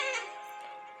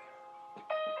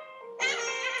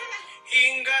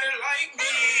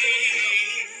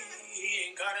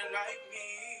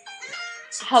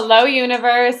Hello,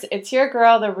 universe. It's your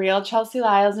girl, the real Chelsea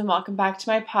Lyles, and welcome back to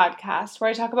my podcast where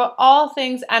I talk about all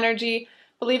things energy,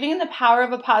 believing in the power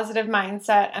of a positive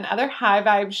mindset, and other high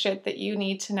vibe shit that you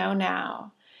need to know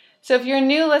now. So if you're a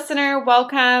new listener,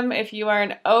 welcome. If you are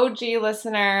an OG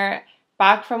listener,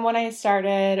 back from when I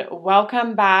started,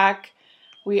 welcome back.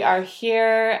 We are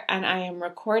here and I am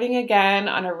recording again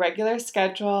on a regular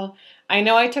schedule. I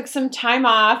know I took some time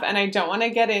off and I don't want to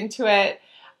get into it.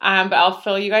 But I'll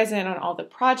fill you guys in on all the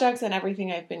projects and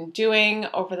everything I've been doing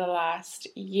over the last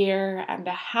year and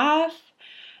a half.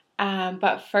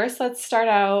 But first, let's start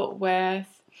out with,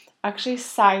 actually,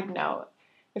 side note.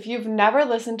 If you've never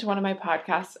listened to one of my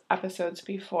podcast episodes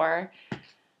before,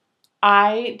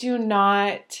 I do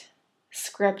not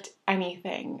script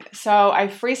anything. So I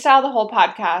freestyle the whole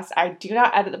podcast. I do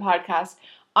not edit the podcast.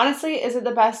 Honestly, is it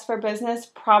the best for business?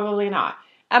 Probably not.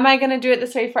 Am I going to do it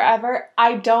this way forever?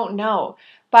 I don't know.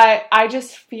 But I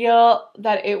just feel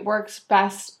that it works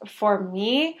best for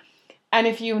me. And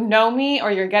if you know me or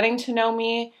you're getting to know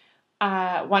me,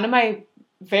 one of my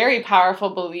very powerful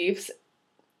beliefs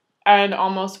and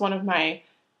almost one of my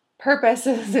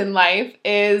purposes in life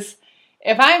is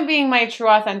if I'm being my true,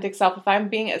 authentic self, if I'm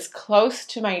being as close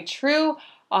to my true,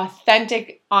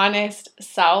 authentic, honest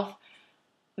self,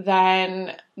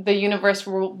 then the universe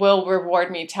will reward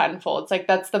me tenfold. It's like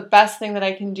that's the best thing that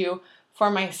I can do for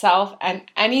myself and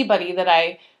anybody that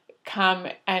I come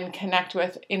and connect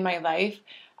with in my life.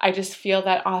 I just feel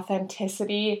that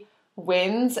authenticity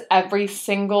wins every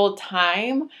single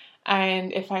time.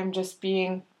 And if I'm just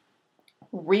being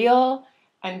real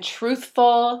and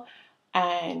truthful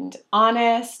and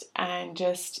honest and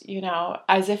just,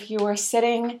 as if you were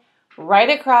sitting right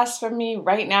across from me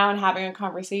right now and having a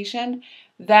conversation,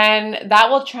 then that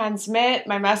will transmit.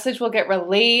 My message will get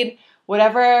relayed.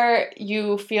 Whatever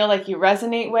you feel like you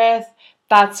resonate with,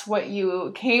 that's what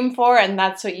you came for and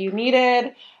that's what you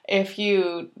needed. If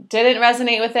you didn't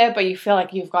resonate with it, but you feel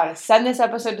like you've got to send this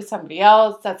episode to somebody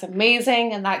else, that's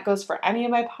amazing. And that goes for any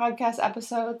of my podcast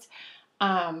episodes.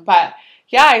 But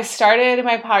yeah, I started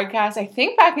my podcast, I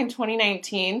think back in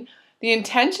 2019. The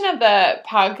intention of the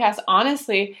podcast,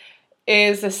 honestly,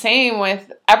 is the same with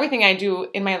everything I do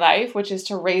in my life, which is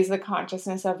to raise the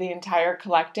consciousness of the entire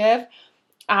collective.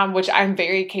 Which I'm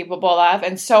very capable of,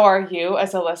 and so are you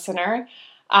as a listener.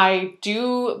 I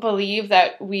do believe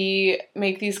that we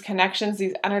make these connections,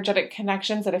 these energetic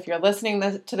connections, that if you're listening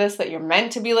to this, that you're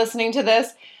meant to be listening to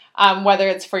this, whether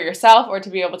it's for yourself or to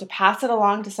be able to pass it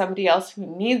along to somebody else who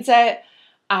needs it.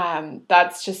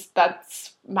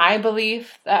 That's my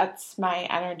belief. That's my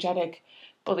energetic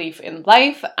belief in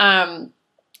life.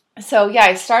 So yeah,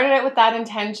 I started it with that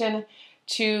intention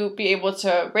to be able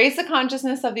to raise the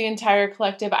consciousness of the entire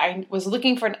collective. I was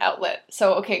looking for an outlet.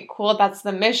 So, okay, cool. That's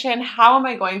the mission. How am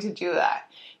I going to do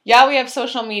that? Yeah, we have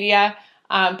social media,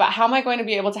 but how am I going to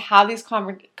be able to have these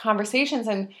conversations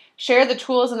and share the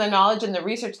tools and the knowledge and the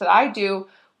research that I do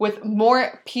with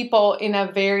more people in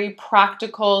a very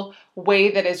practical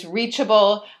way that is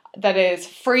reachable, that is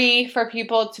free for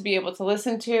people to be able to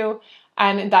listen to?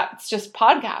 And that's just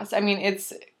podcasts. I mean,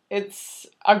 it's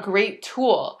a great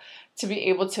tool to be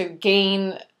able to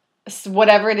gain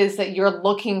whatever it is that you're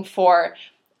looking for,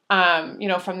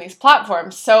 from these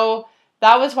platforms. So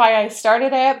that was why I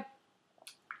started it.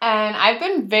 And I've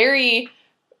been very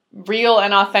real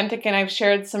and authentic, and I've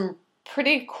shared some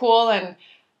pretty cool and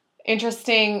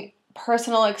interesting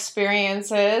personal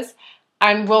experiences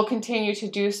and will continue to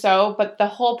do so. But the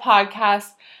whole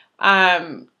podcast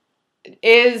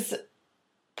is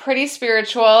pretty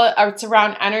spiritual. It's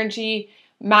around energy,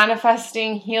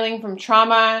 manifesting, healing from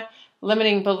trauma,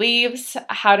 limiting beliefs,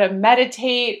 how to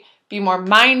meditate, be more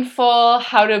mindful,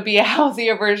 how to be a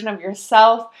healthier version of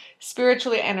yourself,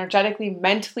 spiritually, energetically,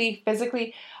 mentally,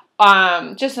 physically,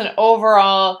 just an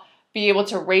overall be able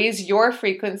to raise your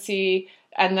frequency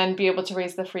and then be able to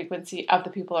raise the frequency of the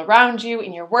people around you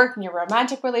in your work, in your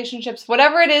romantic relationships,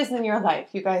 whatever it is in your life.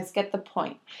 You guys get the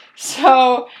point.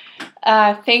 So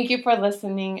thank you for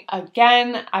listening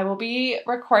again. I will be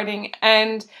recording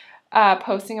and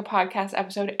posting a podcast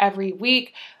episode every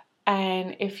week.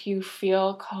 And if you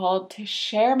feel called to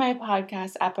share my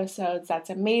podcast episodes, that's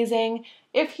amazing.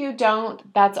 If you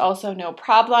don't, that's also no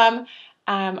problem.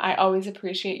 I always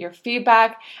appreciate your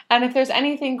feedback. And if there's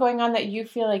anything going on that you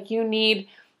feel like you need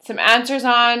some answers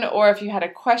on, or if you had a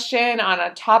question on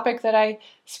a topic that I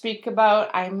speak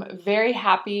about, I'm very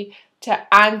happy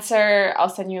to answer. I'll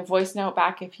send you a voice note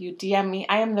back if you DM me.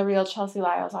 I am the real Chelsea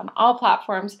Lyles on all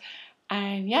platforms.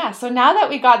 And yeah, so now that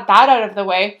we got that out of the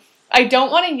way, I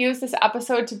don't want to use this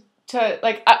episode to,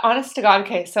 like, honest to God,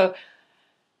 okay, so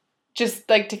just,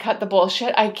 like, to cut the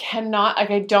bullshit, I cannot,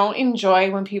 like, I don't enjoy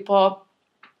when people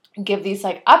give these,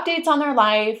 like, updates on their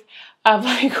life of,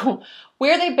 like,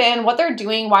 where they've been, what they're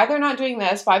doing, why they're not doing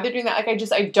this, why they're doing that. Like,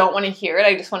 I don't want to hear it.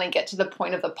 I just want to get to the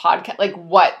point of the podcast, like,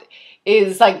 what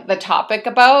is, like, the topic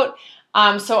about.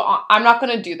 So I'm not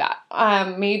going to do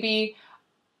that. Maybe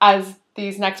as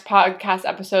these next podcast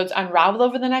episodes unravel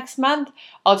over the next month,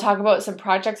 I'll talk about some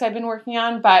projects I've been working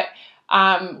on. But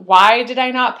why did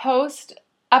I not post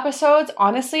episodes?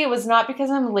 Honestly, it was not because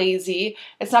I'm lazy.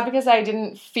 It's not because I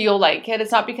didn't feel like it.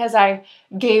 It's not because I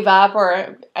gave up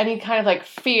or any kind of, like,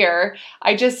 fear.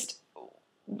 I just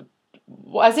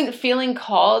wasn't feeling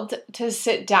called to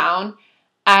sit down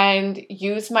and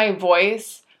use my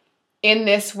voice in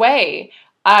this way.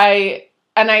 I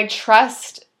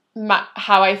trust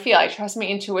how I feel. I trust my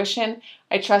intuition.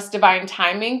 I trust divine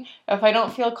timing. If I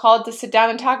don't feel called to sit down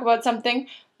and talk about something,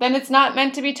 then it's not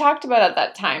meant to be talked about at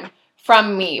that time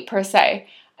from me, per se.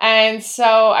 And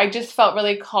so I just felt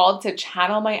really called to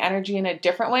channel my energy in a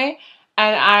different way.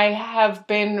 And I have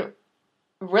been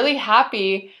really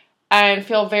happy and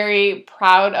feel very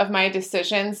proud of my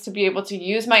decisions to be able to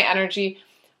use my energy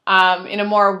in a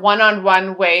more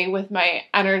one-on-one way with my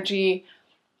energy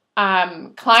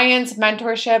clients,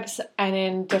 mentorships, and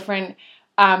in different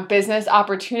business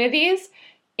opportunities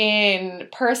in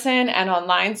person and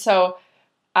online. So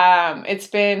it's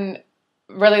been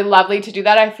really lovely to do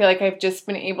that. I feel like I've just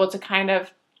been able to kind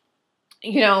of,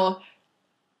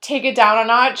 take it down a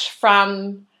notch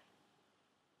from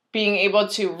being able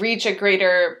to reach a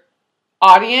greater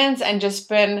audience and just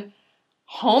been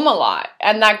home a lot.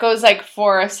 And that goes, like,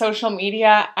 for social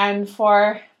media and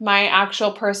for my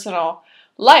actual personal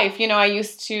life. I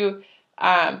used to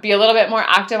be a little bit more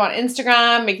active on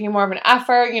Instagram, making more of an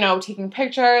effort, taking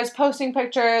pictures, posting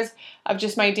pictures of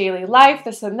just my daily life,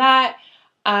 this and that.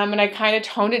 And I kind of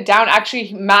toned it down,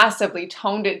 actually massively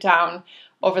toned it down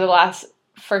over the last,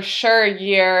 for sure,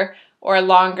 year or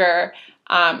longer,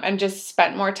 and just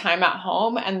spent more time at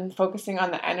home and focusing on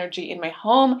the energy in my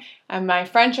home and my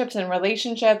friendships and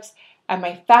relationships and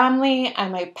my family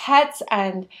and my pets.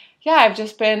 And yeah, I've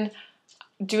just been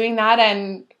doing that,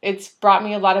 and it's brought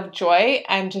me a lot of joy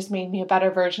and just made me a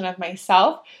better version of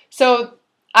myself. So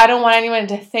I don't want anyone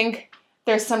to think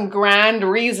there's some grand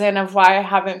reason of why I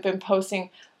haven't been posting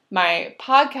my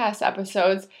podcast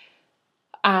episodes.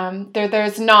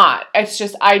 There's not. It's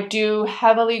just I do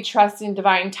heavily trust in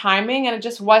divine timing, and it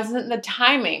just wasn't the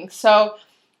timing. So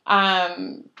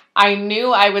I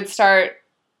knew I would start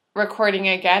recording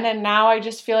again, and now I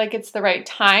just feel like it's the right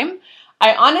time.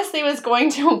 I honestly was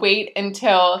going to wait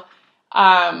until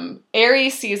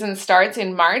Aries season starts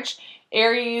in March.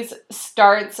 Aries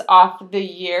starts off the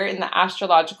year in the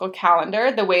astrological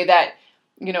calendar the way that,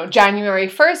 January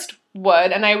 1st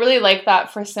would. And I really like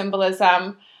that for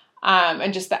symbolism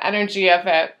and just the energy of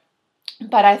it.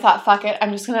 But I thought, fuck it,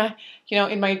 I'm just going to,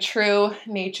 in my true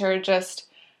nature, just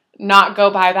not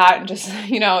go by that and just,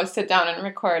 sit down and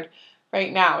record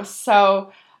right now.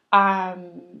 So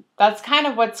that's kind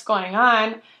of what's going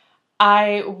on.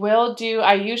 I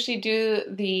usually do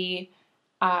the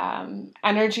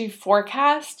energy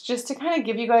forecast just to kind of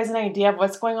give you guys an idea of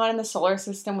what's going on in the solar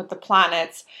system with the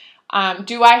planets.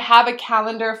 Do I have a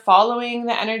calendar following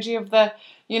the energy of the,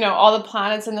 all the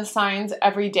planets and the signs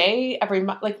every day, every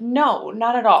month? Like, no,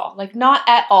 not at all. Like, not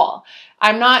at all.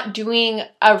 I'm not doing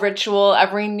a ritual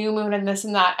every new moon and this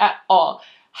and that at all.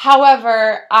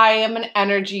 However, I am an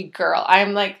energy girl.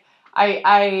 I'm like,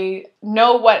 I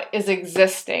know what is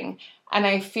existing, and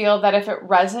I feel that if it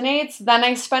resonates, then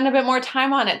I spend a bit more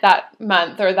time on it that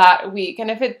month or that week.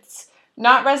 And if it's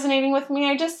not resonating with me,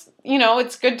 I just,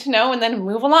 it's good to know and then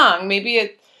move along.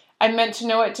 Maybe I'm meant to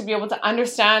know it to be able to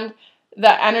understand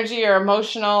the energy or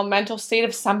emotional, mental state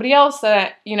of somebody else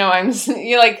that, I'm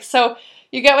like, so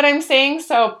you get what I'm saying?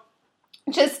 So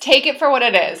just take it for what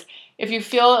it is. If you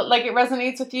feel like it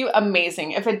resonates with you,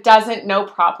 amazing. If it doesn't, no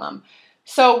problem.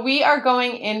 So we are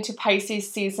going into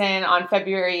Pisces season on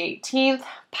February 18th.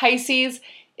 Pisces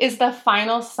is the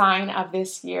final sign of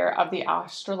this year of the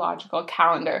astrological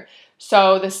calendar.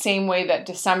 So the same way that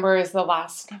December is the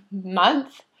last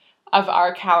month of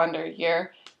our calendar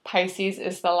year, Pisces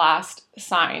is the last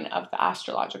sign of the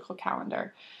astrological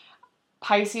calendar.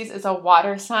 Pisces is a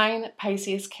water sign.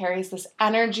 Pisces carries this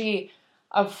energy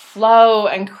of flow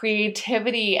and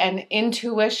creativity and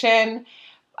intuition.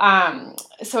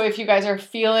 So if you guys are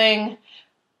feeling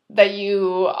that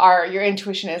your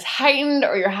intuition is heightened,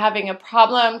 or you're having a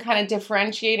problem kind of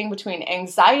differentiating between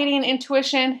anxiety and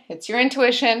intuition, it's your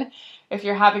intuition. If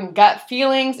you're having gut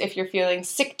feelings, if you're feeling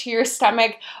sick to your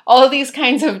stomach, all of these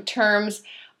kinds of terms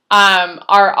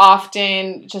are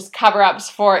often just cover-ups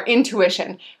for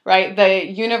intuition, right? The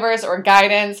universe or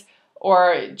guidance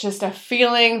or just a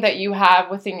feeling that you have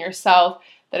within yourself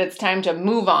that it's time to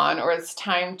move on or it's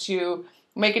time to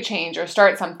make a change or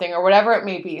start something or whatever it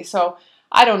may be. So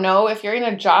I don't know, if you're in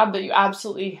a job that you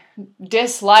absolutely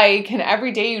dislike and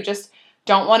every day you just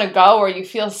don't want to go or you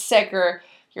feel sick or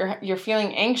you're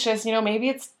feeling anxious, maybe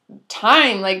it's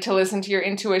time to listen to your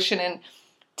intuition and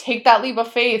take that leap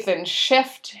of faith and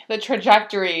shift the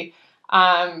trajectory.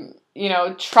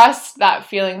 Trust that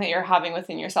feeling that you're having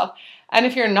within yourself. And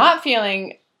if you're not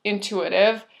feeling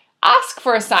intuitive, ask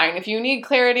for a sign. If you need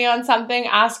clarity on something,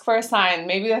 ask for a sign.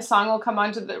 Maybe the song will come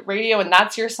onto the radio and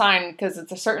that's your sign because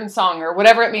it's a certain song or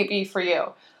whatever it may be for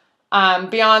you.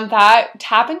 Beyond that,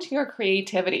 tap into your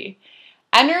creativity.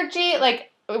 Energy,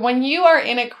 when you are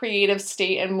in a creative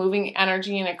state and moving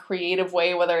energy in a creative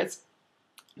way, whether it's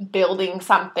building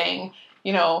something,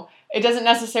 it doesn't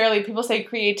necessarily, people say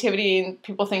creativity and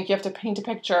people think you have to paint a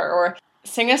picture or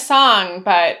sing a song,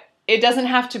 but it doesn't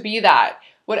have to be that.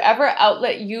 Whatever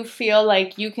outlet you feel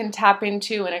like you can tap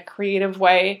into in a creative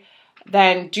way,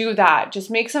 then do that.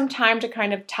 Just make some time to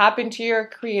kind of tap into your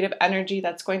creative energy.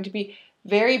 That's going to be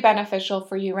very beneficial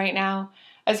for you right now,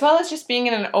 as well as just being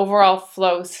in an overall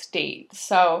flow state.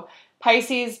 So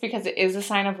Pisces, because it is a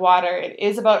sign of water, it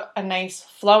is about a nice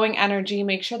flowing energy.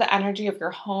 Make sure the energy of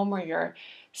your home or your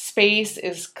space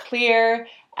is clear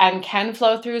and can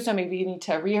flow through. So maybe you need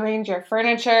to rearrange your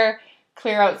furniture,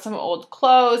 clear out some old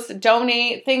clothes,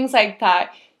 donate, things like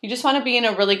that. You just want to be in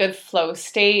a really good flow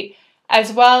state.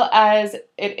 As well as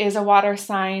it is a water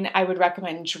sign, I would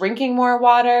recommend drinking more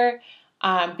water.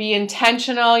 Be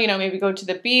intentional, maybe go to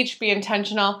the beach, be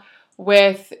intentional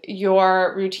with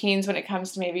your routines when it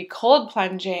comes to maybe cold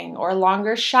plunging or a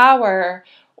longer shower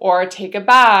or take a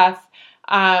bath.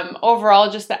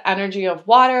 Overall, just the energy of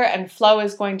water and flow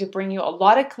is going to bring you a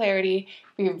lot of clarity,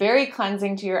 be very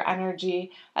cleansing to your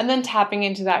energy, and then tapping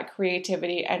into that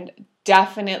creativity and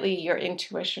definitely your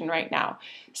intuition right now.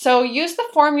 So use the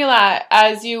formula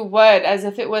as you would, as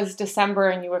if it was December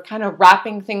and you were kind of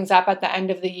wrapping things up at the end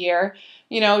of the year.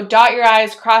 Dot your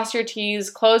I's, cross your T's,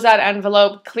 close that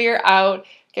envelope, clear out,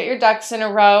 get your ducks in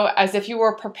a row as if you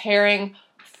were preparing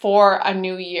for a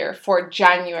new year, for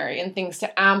January, and things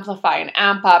to amplify and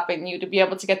amp up and you to be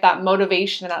able to get that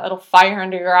motivation and that little fire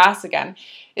under your ass again.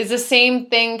 Is the same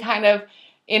thing kind of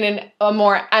in a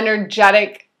more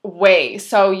energetic way.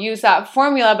 So use that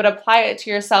formula, but apply it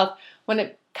to yourself when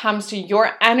it comes to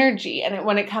your energy and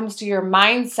when it comes to your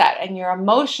mindset and your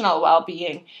emotional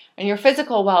well-being and your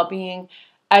physical well-being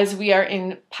as we are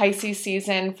in Pisces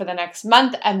season for the next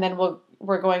month. And then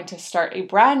we're going to start a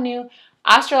brand new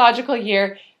astrological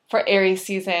year for Aries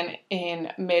season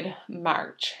in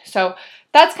mid-March. So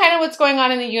that's kind of what's going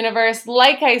on in the universe.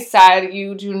 Like I said,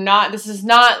 this is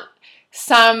not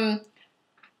something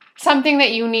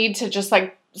that you need to just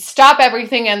stop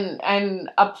everything and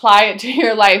apply it to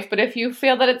your life. But if you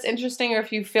feel that it's interesting or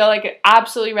if you feel like it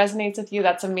absolutely resonates with you,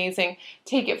 that's amazing.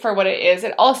 Take it for what it is.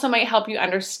 It also might help you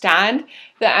understand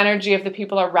the energy of the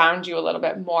people around you a little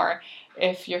bit more.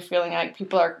 If you're feeling like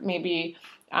people are maybe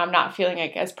not feeling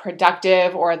as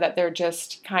productive or that they're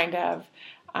just kind of,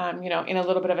 in a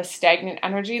little bit of a stagnant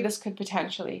energy, this could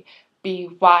potentially be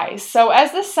wise. So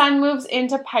as the sun moves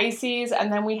into Pisces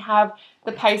and then we have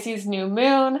the Pisces new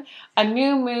moon, a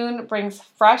new moon brings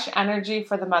fresh energy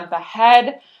for the month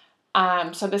ahead.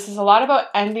 So this is a lot about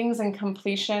endings and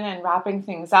completion and wrapping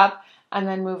things up and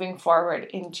then moving forward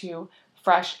into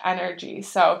fresh energy.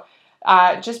 So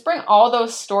just bring all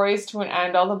those stories to an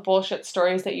end, all the bullshit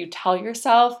stories that you tell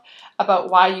yourself about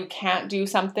why you can't do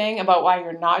something, about why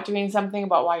you're not doing something,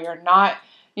 about why you're not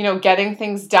getting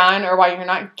things done, or why you're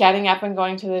not getting up and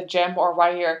going to the gym, or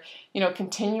why you're,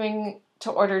 continuing to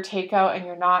order takeout and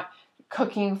you're not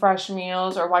cooking fresh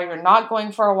meals, or why you're not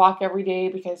going for a walk every day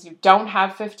because you don't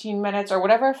have 15 minutes, or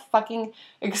whatever fucking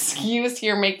excuse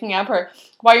you're making up, or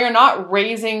why you're not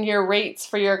raising your rates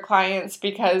for your clients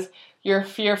because you're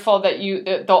fearful that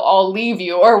they'll all leave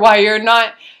you, or why you're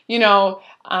not,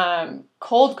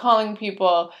 cold calling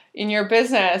people in your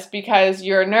business because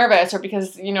you're nervous, or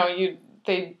because,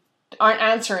 they aren't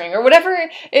answering, or whatever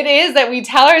it is that we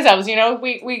tell ourselves.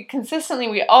 We consistently,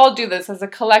 we all do this as a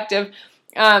collective.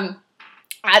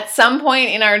 At some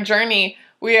point in our journey,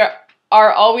 we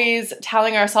are always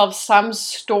telling ourselves some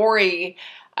story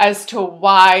as to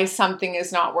why something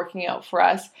is not working out for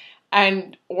us.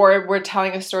 Or we're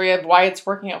telling a story of why it's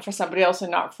working out for somebody else and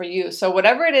not for you. So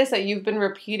whatever it is that you've been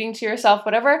repeating to yourself,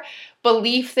 whatever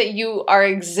belief that you are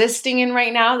existing in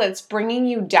right now that's bringing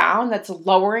you down, that's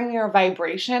lowering your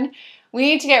vibration, we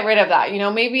need to get rid of that.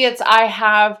 Maybe it's I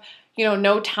have,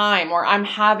 no time, or I'm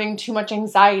having too much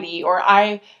anxiety, or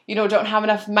I, don't have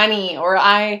enough money, or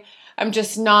I'm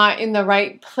just not in the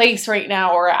right place right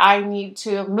now, or I need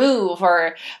to move,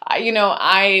 or,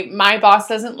 my boss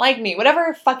doesn't like me,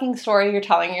 whatever fucking story you're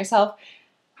telling yourself,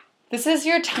 this is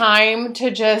your time to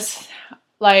just,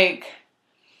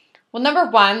 number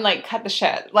one, cut the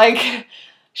shit.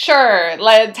 Sure,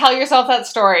 tell yourself that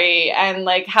story, and,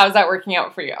 how's that working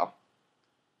out for you?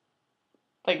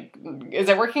 Is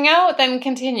it working out? Then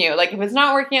continue. If it's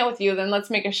not working out with you, then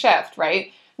let's make a shift,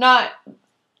 right? Not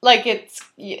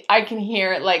I can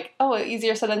hear oh,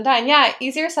 easier said than done. Yeah,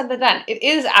 easier said than done. It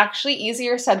is actually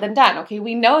easier said than done. Okay,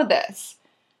 we know this,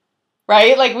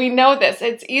 right? We know this.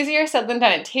 It's easier said than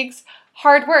done. It takes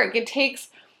hard work. It takes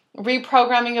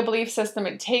reprogramming a belief system.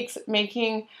 It takes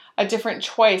making a different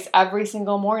choice every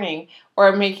single morning,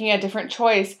 or making a different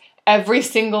choice every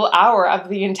single hour of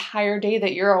the entire day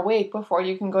that you're awake before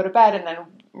you can go to bed, and then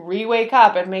re-wake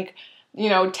up and make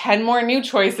 10 more new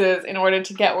choices in order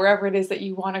to get wherever it is that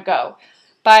you want to go.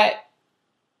 But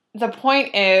the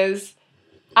point is,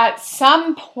 at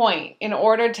some point, in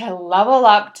order to level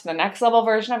up to the next level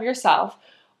version of yourself,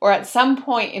 or at some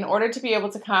point, in order to be able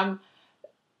to become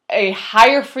a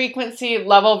higher frequency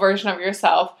level version of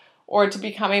yourself, or to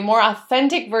become a more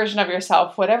authentic version of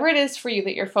yourself, whatever it is for you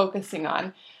that you're focusing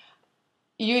on,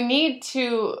 you need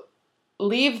to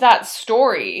leave that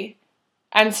story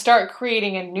and start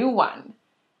creating a new one.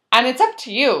 And it's up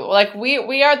to you.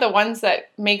 We are the ones that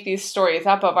make these stories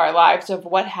up of our lives, of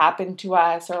what happened to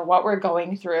us, or what we're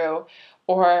going through,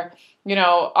 or,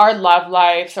 our love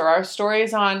lives, or our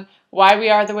stories on why we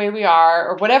are the way we are,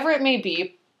 or whatever it may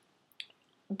be.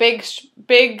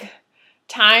 Big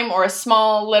time, or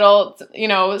small little,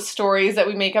 stories that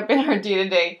we make up in our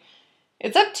day-to-day.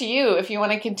 It's up to you if you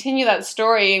want to continue that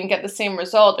story and get the same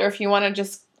result, or if you want to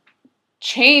just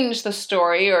change the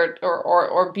story,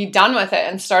 or be done with it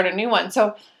and start a new one.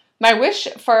 So my wish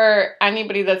for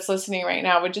anybody that's listening right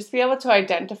now would just be able to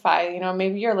identify,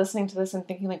 maybe you're listening to this and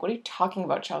thinking what are you talking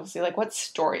about, Chelsea? What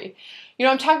story?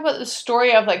 I'm talking about the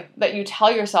story of that you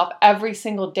tell yourself every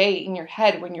single day in your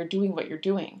head when you're doing what you're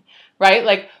doing,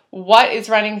 right? What is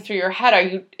running through your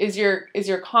head? Is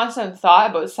your constant thought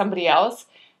about somebody else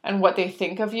and what they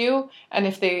think of you? And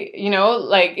if they,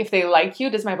 if they like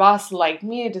you, does my boss like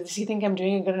me? Does he think I'm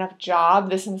doing a good enough job?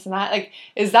 This and this and that.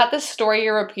 Is that the story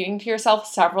you're repeating to yourself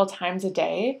several times a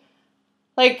day?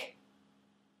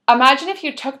 Imagine if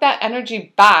you took that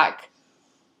energy back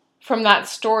from that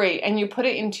story and you put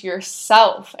it into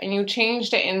yourself, and you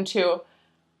changed it into,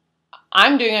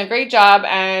 I'm doing a great job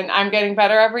and I'm getting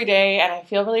better every day and I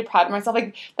feel really proud of myself.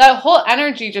 That whole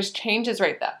energy just changes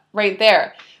right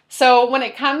there. So when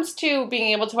it comes to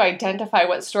being able to identify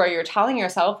what story you're telling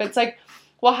yourself, it's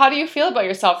well, how do you feel about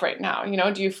yourself right now?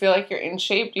 Do you feel like you're in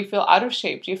shape? Do you feel out of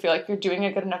shape? Do you feel like you're doing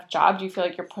a good enough job? Do you feel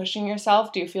like you're pushing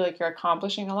yourself? Do you feel like you're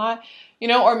accomplishing a lot?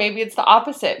 Or maybe it's the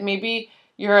opposite. Maybe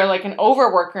you're an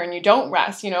overworker and you don't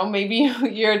rest. Maybe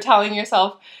you're telling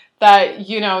yourself that,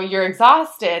 you're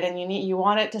exhausted and you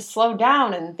want it to slow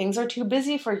down and things are too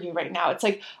busy for you right now. It's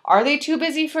are they too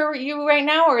busy for you right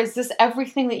now? Or is this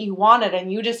everything that you wanted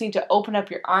and you just need to open up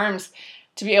your arms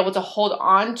to be able to hold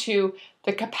on to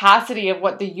the capacity of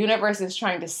what the universe is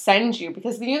trying to send you?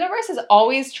 Because the universe is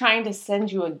always trying to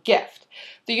send you a gift.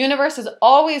 The universe is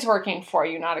always working for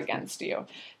you, not against you.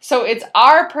 So it's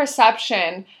our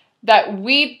perception that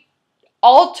we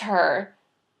alter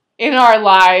in our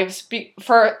lives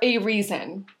for a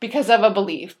reason, because of a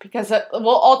belief, because we'll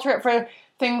alter it for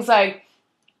things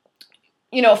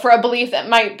for a belief that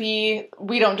might be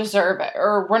we don't deserve it,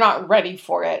 or we're not ready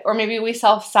for it, or maybe we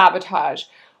self-sabotage,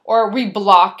 or we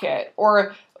block it,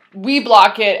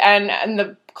 and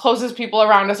the closest people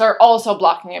around us are also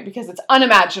blocking it because it's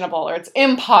unimaginable, or it's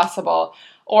impossible,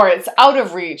 or it's out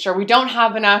of reach, or we don't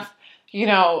have enough,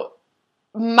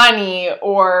 money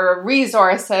or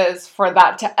resources for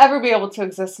that to ever be able to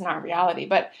exist in our reality.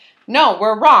 But no,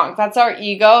 we're wrong. That's our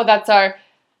ego. That's our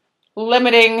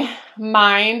limiting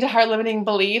mind, our limiting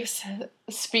beliefs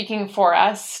speaking for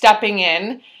us, stepping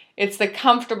in. It's the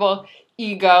comfortable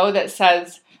ego that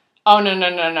says, oh,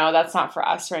 no, that's not for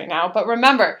us right now. But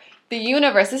remember, the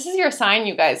universe, this is your sign,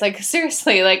 you guys.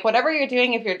 Seriously, whatever you're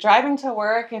doing, if you're driving to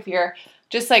work, if you're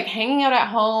just hanging out at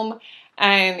home,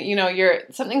 and,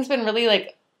 something's been really,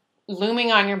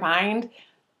 looming on your mind,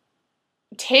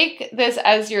 take this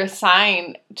as your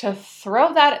sign to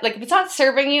throw that, if it's not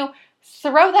serving you,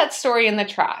 throw that story in the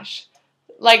trash.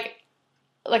 Like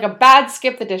a bad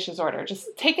skip the dishes order.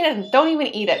 Just take it and don't even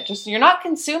eat it. You're not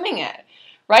consuming it,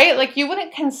 right? You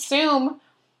wouldn't consume,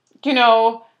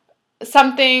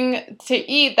 something to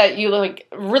eat that you like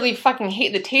really fucking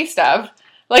hate the taste of,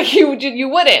 like you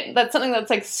wouldn't. That's something that's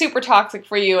like super toxic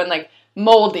for you and like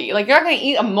moldy. Like you're not going to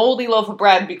eat a moldy loaf of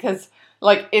bread because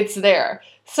like it's there.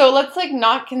 So let's like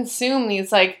not consume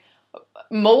these like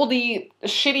moldy,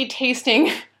 shitty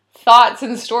tasting thoughts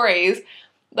and stories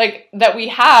like that we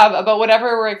have about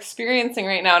whatever we're experiencing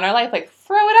right now in our life. Like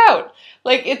throw it out.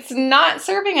 Like it's not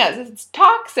serving us. It's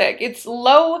toxic. It's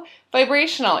low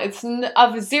vibrational. It's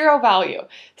of zero value.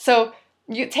 So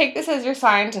you take this as your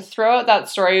sign to throw out that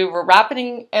story. We're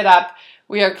wrapping it up.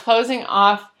 We are closing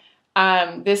off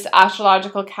this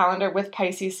astrological calendar with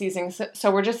Pisces season.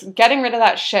 So we're just getting rid of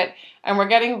that shit and we're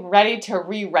getting ready to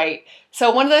rewrite.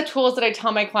 So one of the tools that I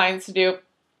tell my clients to do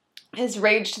is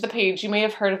rage to the page. You may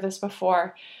have heard of this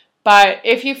before, but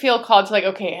if you feel called to like,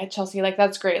 okay, Chelsea, like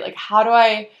that's great. Like how do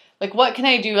I, like what can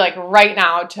I do like right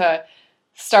now to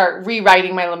start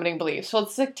rewriting my limiting beliefs? So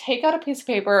let's like take out a piece of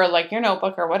paper or like your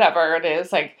notebook or whatever it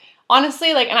is. Like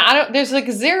honestly, like, and there's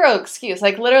like zero excuse,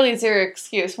 like literally zero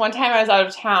excuse. One time I was out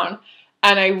of town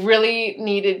and I really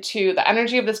needed to, the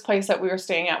energy of this place that we were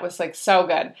staying at was like so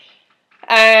good.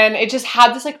 And it just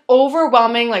had this like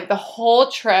overwhelming, like the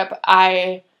whole trip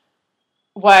I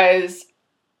was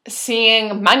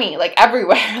seeing money like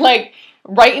everywhere, like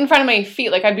right in front of my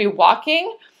feet. Like I'd be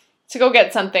walking to go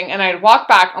get something and I'd walk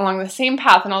back along the same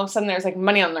path and all of a sudden there's like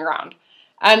money on the ground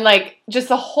and like just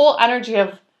the whole energy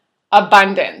of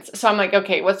abundance. So I'm like,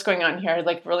 okay, what's going on here? I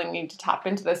like really need to tap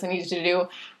into this. I need to do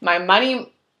my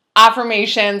money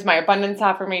affirmations, my abundance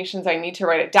affirmations. I need to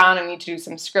write it down. I need to do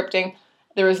some scripting.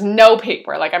 There was no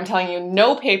paper. Like I'm telling you,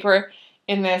 no paper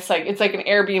in this. Like it's like an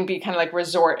Airbnb kind of like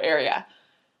resort area.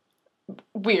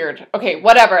 Weird. Okay,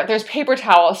 whatever. There's paper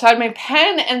towel. So I had my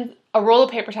pen and a roll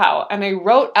of paper towel and I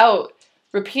wrote out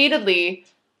repeatedly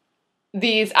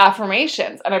these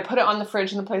affirmations and I put it on the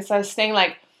fridge in the place I was staying.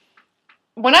 Like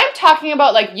when I'm talking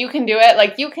about like you can do it,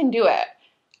 like you can do it.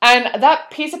 And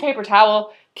that piece of paper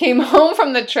towel came home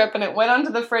from the trip and it went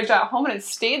onto the fridge at home and it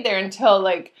stayed there until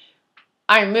like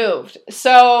I moved.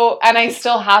 So, and I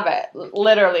still have it,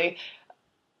 literally.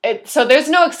 So there's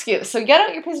no excuse. So get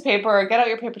out your piece of paper or get out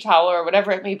your paper towel or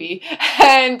whatever it may be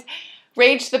and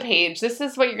rage to the page. This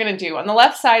is what you're going to do. On the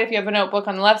left side, if you have a notebook,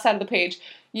 on the left side of the page,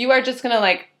 you are just going to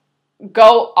like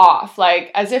go off,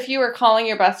 like as if you were calling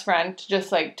your best friend to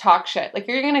just like talk shit. Like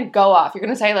you're going to go off. You're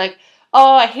going to say like,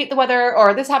 oh, I hate the weather,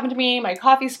 or this happened to me, my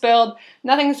coffee spilled,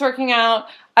 nothing's working out,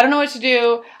 I don't know what to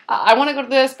do, I want to go to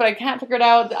this, but I can't figure it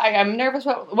out, I'm nervous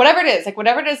about whatever it is, like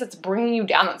whatever it is that's bringing you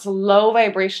down, that's low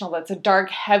vibrational, that's a dark,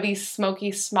 heavy,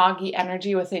 smoky, smoggy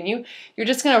energy within you. You're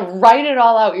just going to write it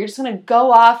all out. You're just going to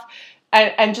go off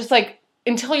and just like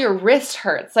until your wrist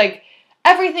hurts, like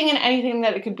everything and anything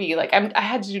that it could be. Like I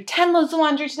had to do 10 loads of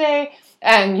laundry today,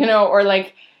 and or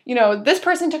like, this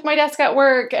person took my desk at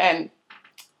work, and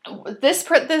this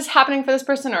happening for this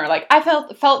person, or like I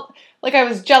felt like I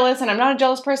was jealous and I'm not a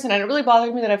jealous person and it really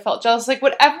bothered me that I felt jealous. Like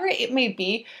whatever it may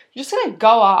be, you're just gonna go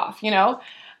off.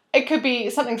 It could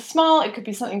be something small, it could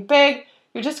be something big.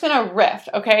 You're just gonna riff,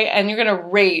 okay? And you're gonna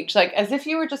rage, like as if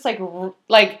you were just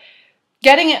like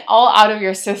getting it all out of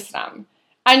your system.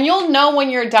 And you'll know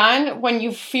when you're done, when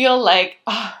you feel like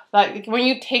when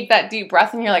you take that deep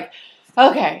breath and you're like,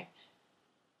 okay,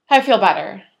 I feel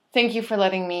better. Thank you for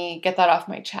letting me get that off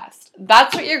my chest.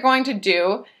 That's what you're going to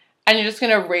do, and you're just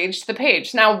going to rage to the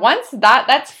page. Now, once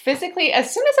that's physically,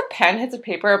 as soon as a pen hits a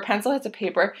paper, a pencil hits a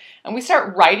paper, and we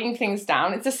start writing things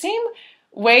down, it's the same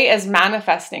way as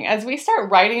manifesting. As we start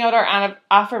writing out our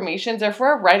affirmations, or if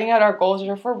we're writing out our goals,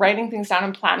 or if we're writing things down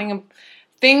and planning them,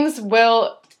 things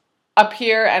will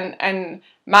appear and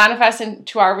manifest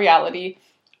into our reality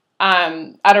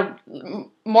at a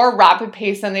more rapid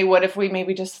pace than they would if we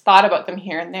maybe just thought about them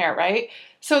here and there, right?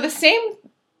 So the same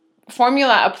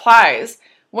formula applies.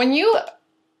 When you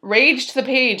rage to the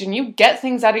page and you get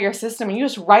things out of your system and you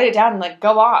just write it down and like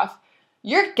go off,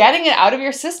 you're getting it out of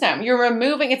your system. You're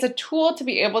removing, it's a tool to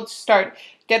be able to start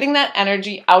getting that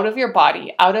energy out of your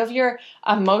body, out of your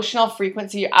emotional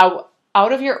frequency, out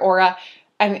of your aura,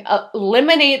 and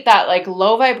eliminate that like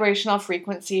low vibrational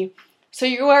frequency. So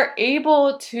you are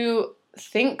able to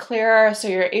think clearer, so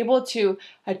you're able to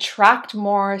attract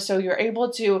more, so you're able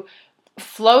to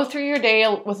flow through your day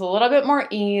with a little bit more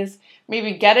ease,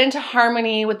 maybe get into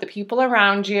harmony with the people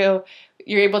around you.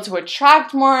 You're able to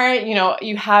attract more,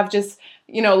 you have just,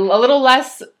 a little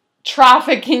less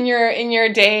traffic in your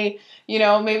day.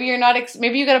 Maybe you're not,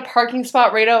 maybe you get a parking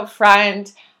spot right out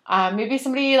front. Maybe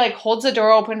somebody like holds the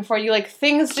door open for you. Like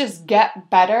things just get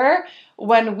better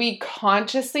when we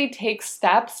consciously take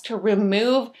steps to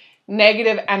remove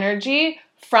negative energy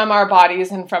from our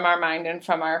bodies and from our mind and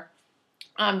from our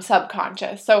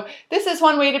subconscious. So this is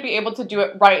one way to be able to do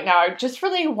it right now. I just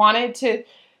really wanted to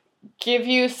give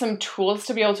you some tools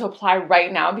to be able to apply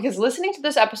right now, because listening to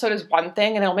this episode is one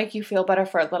thing and it'll make you feel better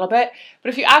for a little bit. But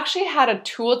if you actually had a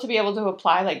tool to be able to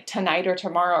apply like tonight or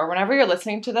tomorrow or whenever you're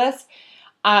listening to this,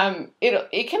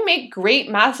 it can make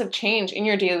great massive change in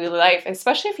your daily life,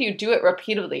 especially if you do it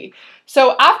repeatedly.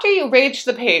 So after you rage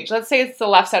the page, let's say it's the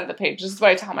left side of the page. This is what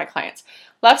I tell my clients.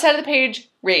 Left side of the page,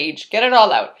 rage, get it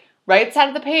all out. Right side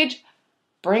of the page,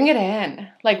 bring it in.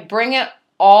 Like bring it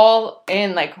all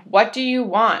in. Like, what do you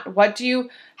want? How do you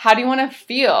want to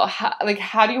feel?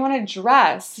 How do you want to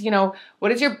dress? What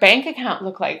does your bank account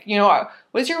look like? What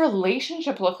does your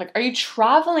relationship look like? Are you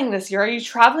traveling this year? Are you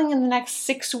traveling in the next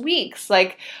 6 weeks?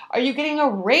 Like, are you getting a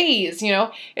raise?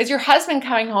 Is your husband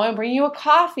coming home and bringing you a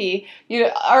coffee?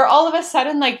 Are all of a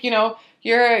sudden,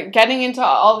 you're getting into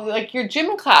all your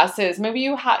gym classes. Maybe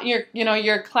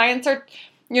your clients are,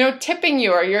 tipping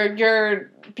you, or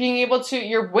you're being able to,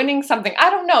 you're winning something. I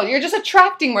don't know. You're just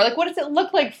attracting more. What does it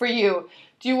look like for you?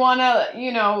 Do you want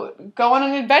to, go on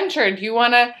an adventure? Do you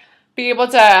want to be able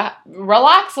to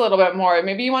relax a little bit more?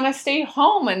 Maybe you want to stay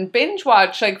home and binge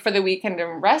watch for the weekend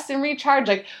and rest and recharge.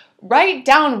 Write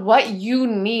down what you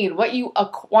need, what you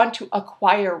want to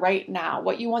acquire right now,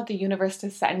 what you want the universe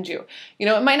to send you.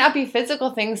 It might not be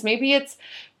physical things. Maybe it's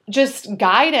just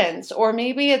guidance, or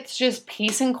maybe it's just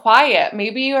peace and quiet.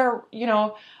 Maybe you're,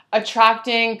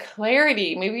 attracting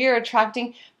clarity. Maybe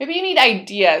you need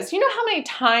ideas. How many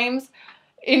times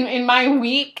in my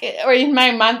week or in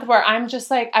my month where I'm just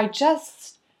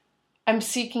I'm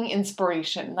seeking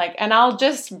inspiration, and I'll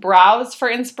just browse for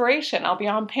inspiration. I'll be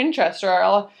on Pinterest, or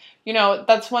I'll,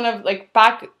 that's one of,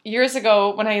 back years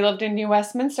ago when I lived in New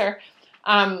Westminster.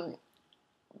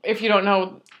 If you don't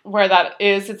know where that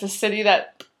is, it's a city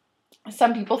that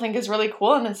some people think is really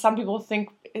cool, and then some people think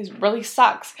is really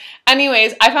sucks.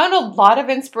 Anyways, I found a lot of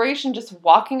inspiration just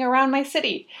walking around my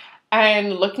city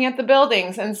and looking at the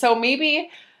buildings. And so maybe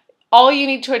all you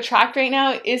need to attract right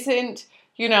now isn't,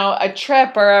 a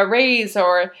trip or a raise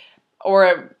or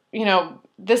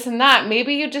this and that.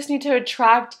 Maybe you just need to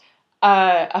attract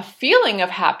a feeling of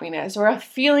happiness, or a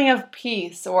feeling of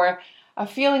peace, or a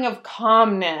feeling of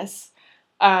calmness,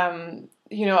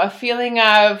 a feeling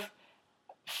of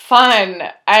fun.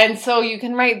 And so you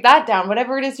can write that down,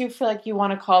 whatever it is you feel like you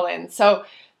want to call in. So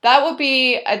that would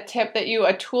be a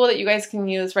tool that you guys can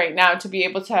use right now to be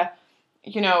able to,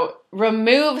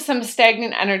 remove some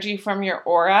stagnant energy from your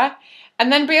aura, and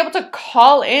then be able to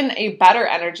call in a better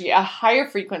energy, a higher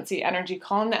frequency energy.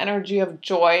 Call in the energy of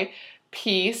joy,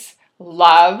 peace,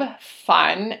 love,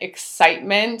 fun,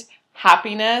 excitement,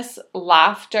 happiness,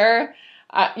 laughter,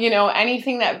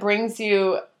 anything that brings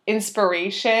you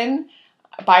inspiration.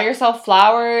 Buy yourself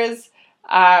flowers,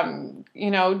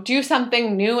 do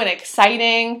something new and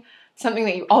exciting, something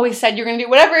that you always said you're going to do,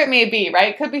 whatever it may be,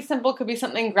 right? It could be simple, could be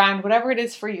something grand, whatever it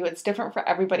is for you. It's different for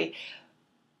everybody.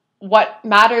 What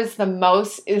matters the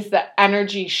most is the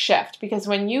energy shift, because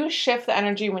when you shift the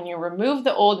energy, when you remove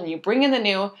the old and you bring in the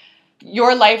new,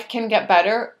 your life can get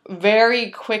better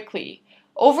very quickly.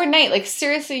 Overnight,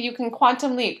 seriously, you can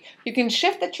quantum leap. You can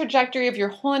shift the trajectory of your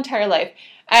whole entire life.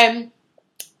 And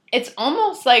it's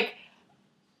almost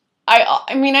I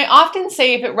often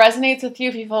say, if it resonates with you,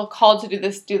 if you feel called to do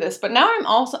this. But now I'm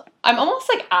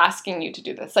almost asking you to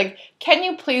do this. Can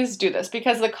you please do this?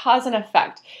 Because the cause and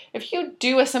effect. If you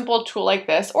do a simple tool like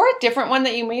this, or a different one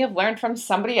that you may have learned from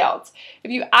somebody else,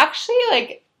 if you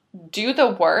actually do the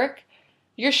work,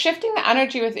 you're shifting the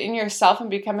energy within yourself and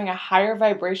becoming a higher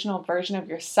vibrational version of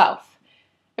yourself.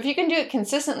 If you can do it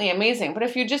consistently, amazing. But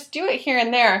if you just do it here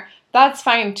and there, that's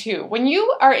fine too. When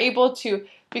you are able to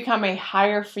become a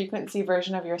higher frequency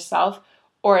version of yourself,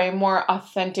 or a more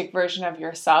authentic version of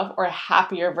yourself, or a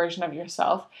happier version of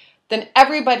yourself, then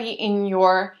everybody in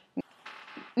your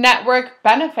network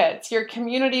benefits. Your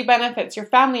community benefits. Your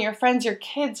family, your friends, your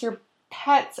kids, your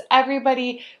pets,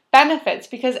 everybody benefits,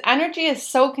 because energy is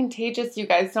so contagious, you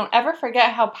guys. Don't ever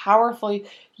forget how powerful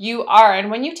you are. And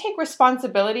when you take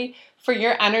responsibility for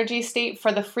your energy state,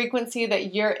 for the frequency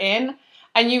that you're in,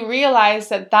 and you realize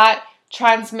that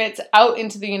transmits out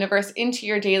into the universe, into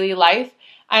your daily life,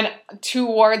 and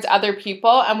towards other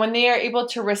people, and when they are able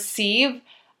to receive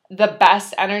the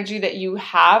best energy that you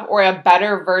have, or a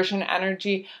better version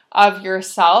energy of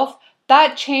yourself,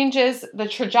 that changes the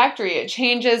trajectory. It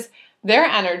changes their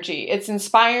energy. It's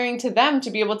inspiring to them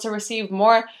to be able to receive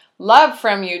more love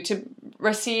from you, to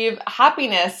receive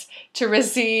happiness, to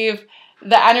receive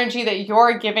the energy that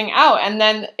you're giving out. And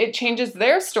then it changes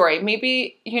their story.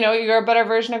 Maybe, you're a better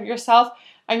version of yourself,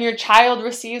 and your child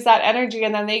receives that energy,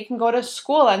 and then they can go to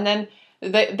school, and then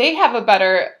they have a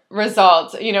better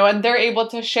results, and they're able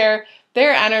to share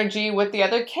their energy with the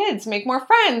other kids, make more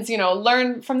friends,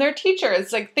 learn from their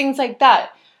teachers, like things like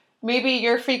that. Maybe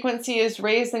your frequency is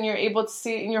raised and you're able to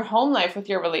see it in your home life with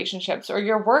your relationships or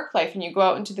your work life, and you go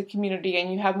out into the community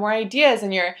and you have more ideas,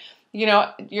 and your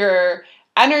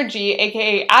energy,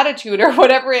 aka attitude, or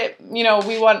whatever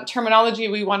terminology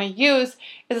we want to use,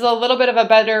 is a little bit of a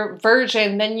better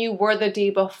version than you were the day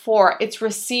before. It's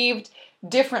received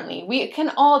differently. We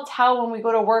can all tell when we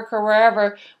go to work or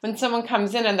wherever, when someone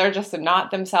comes in and they're just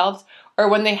not themselves, or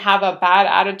when they have a bad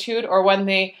attitude, or when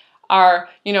they are,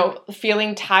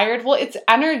 feeling tired. Well, it's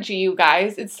energy, you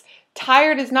guys. It's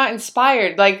tired is not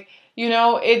inspired. Like,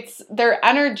 it's their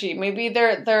energy. Maybe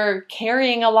they're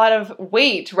carrying a lot of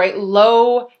weight, right?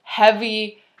 Low,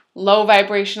 heavy, low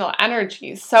vibrational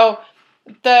energy. So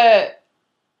the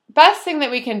best thing that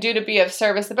we can do to be of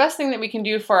service, the best thing that we can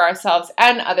do for ourselves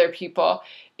and other people,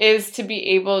 is to be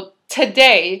able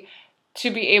today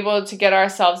to be able to get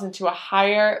ourselves into a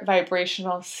higher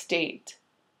vibrational state.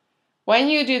 When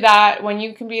you do that, when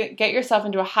you can get yourself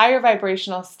into a higher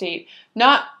vibrational state,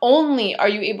 not only are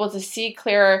you able to see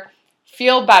clearer,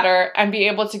 feel better, and be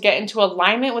able to get into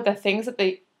alignment with the things that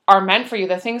they are meant for you,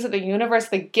 the things that the universe,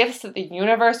 the gifts that the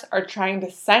universe are trying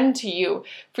to send to you,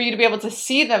 for you to be able to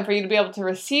see them, for you to be able to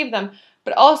receive them,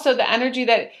 but also the energy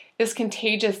that is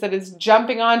contagious, that is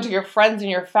jumping onto your friends and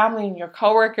your family and your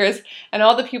coworkers and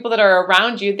all the people that are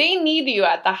around you. They need you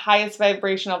at the highest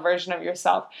vibrational version of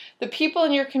yourself. The people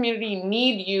in your community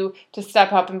need you to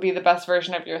step up and be the best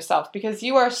version of yourself, because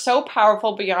you are so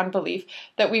powerful beyond belief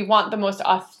that we want the most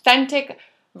authentic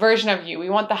version of you. We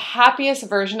want the happiest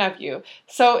version of you.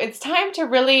 So it's time to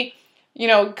really,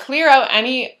 clear out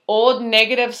any old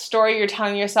negative story you're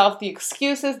telling yourself, the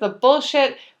excuses, the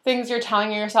bullshit things you're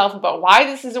telling yourself about why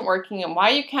this isn't working and why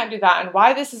you can't do that and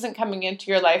why this isn't coming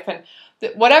into your life, and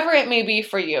whatever it may be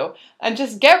for you. And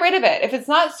just get rid of it. If it's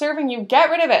not serving you, get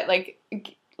rid of it.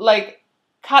 Like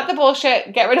cut the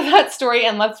bullshit, get rid of that story,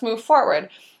 and let's move forward.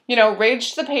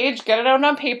 Rage the page, get it out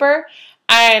on paper,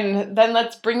 and then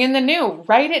let's bring in the new.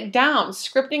 Write it down.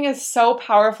 Scripting is so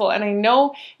powerful, and I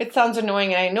know it sounds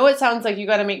annoying, and I know it sounds like you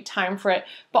got to make time for it,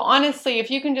 but honestly,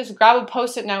 if you can just grab a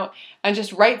Post-it note and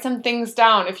just write some things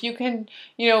down, if you can,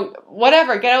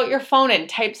 whatever, get out your phone and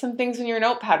type some things in your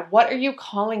notepad. What are you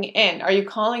calling in? Are you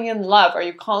calling in love? Are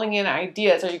you calling in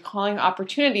ideas? Are you calling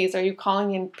opportunities? Are you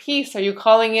calling in peace? Are you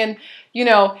calling in,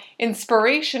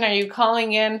 inspiration? Are you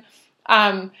calling in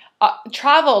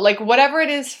travel? Like, whatever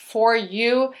it is for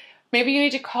you, maybe you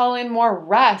need to call in more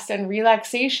rest and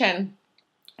relaxation.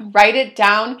 Write it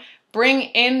down, bring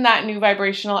in that new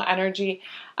vibrational energy,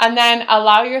 and then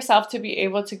allow yourself to be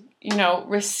able to,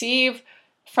 receive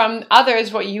from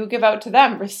others what you give out to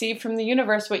them, receive from the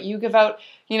universe what you give out,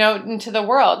 into the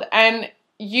world. And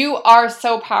you are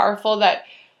so powerful that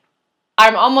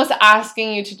I'm almost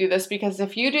asking you to do this, because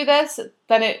if you do this,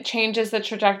 then it changes the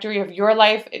trajectory of your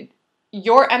life.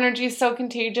 Your energy is so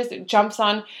contagious, it jumps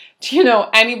on to,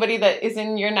 anybody that is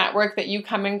in your network that you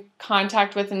come in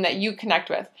contact with and that you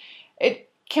connect with. It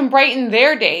can brighten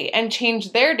their day and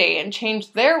change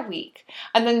their week.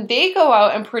 And then they go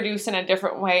out and produce in a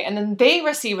different way, and then they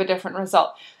receive a different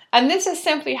result. And this is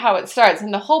simply how it starts.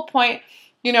 And the whole point,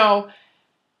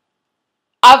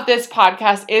 of this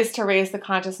podcast is to raise the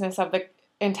consciousness of the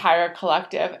entire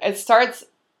collective. It starts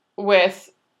with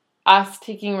us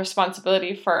taking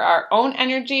responsibility for our own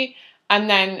energy, and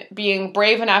then being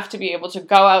brave enough to be able to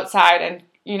go outside and,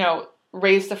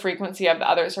 raise the frequency of the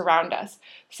others around us.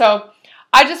 So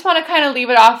I just want to kind of leave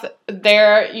it off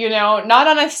there, not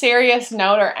on a serious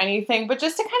note or anything, but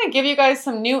just to kind of give you guys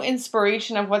some new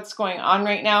inspiration of what's going on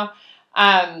right now.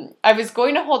 I was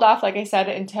going to hold off, like I said,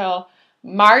 until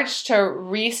March to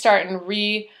restart and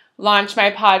relaunch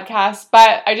my podcast,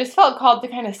 but I just felt called to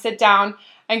kind of sit down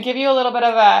and give you a little bit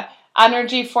of a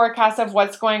energy forecast of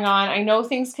what's going on. I know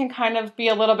things can kind of be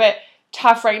a little bit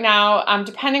tough right now,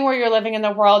 depending where you're living in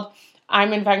the world.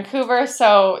 I'm in Vancouver,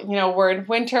 so, we're in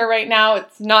winter right now.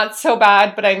 It's not so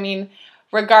bad, but I mean,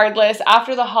 regardless,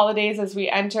 after the holidays, as we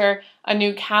enter a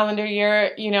new calendar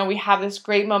year, we have this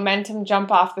great momentum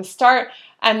jump off the start.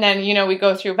 And then, we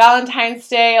go through Valentine's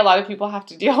Day. A lot of people have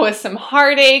to deal with some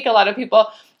heartache. A lot of people,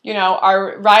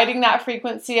 are riding that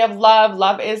frequency of love.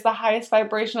 Love is the highest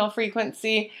vibrational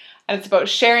frequency. And it's about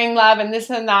sharing love and this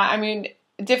and that. I mean,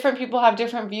 different people have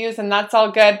different views, and that's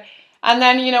all good. And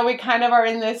then, we kind of are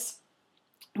in this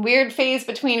weird phase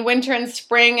between winter and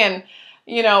spring, and,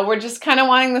 we're just kind of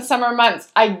wanting the summer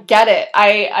months. I get it.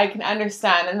 I can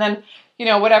understand. And then,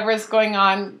 whatever is going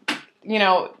on,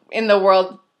 in the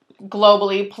world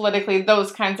globally, politically,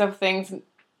 those kinds of things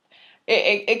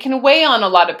it can weigh on a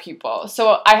lot of people.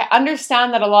 So I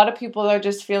understand that a lot of people are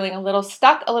just feeling a little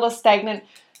stuck, a little stagnant.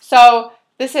 So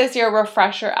this is your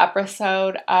refresher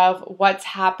episode of what's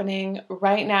happening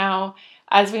right now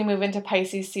as we move into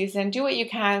Pisces season. Do what you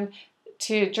can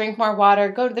to drink more water,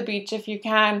 go to the beach if you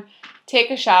can,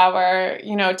 take a shower,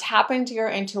 tap into your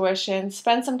intuition,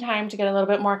 spend some time to get a little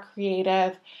bit more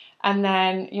creative, and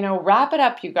then, wrap it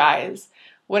up, you guys.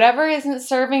 Whatever isn't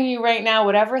serving you right now,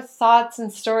 whatever thoughts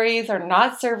and stories are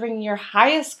not serving your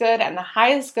highest good and the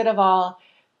highest good of all,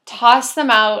 toss them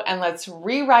out and let's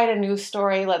rewrite a new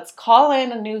story. Let's call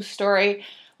in a new story.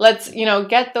 Let's,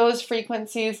 get those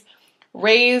frequencies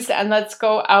raised, and let's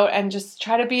go out and just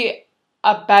try to be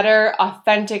a better,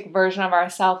 authentic version of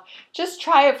ourselves. Just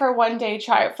try it for one day,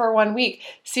 try it for 1 week.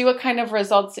 See what kind of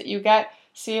results that you get.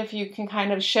 See if you can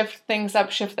kind of shift things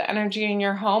up, shift the energy in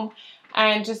your home,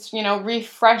 and just,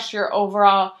 refresh your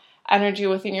overall energy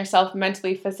within yourself,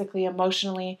 mentally, physically,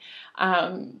 emotionally.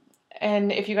 And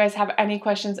if you guys have any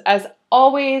questions, as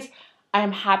always,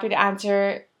 I'm happy to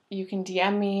answer. You can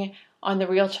DM me on The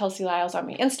Real Chelsea Lyles on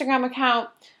my Instagram account.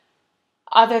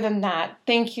 Other than that,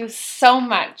 thank you so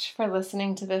much for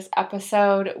listening to this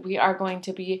episode. We are going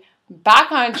to be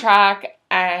back on track,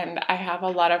 and I have a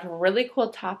lot of really cool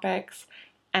topics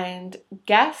and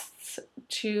guests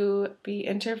to be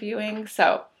interviewing.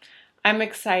 So I'm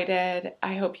excited.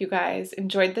 I hope you guys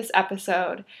enjoyed this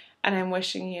episode, and I'm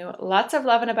wishing you lots of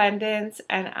love and abundance,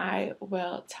 and I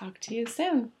will talk to you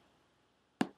soon.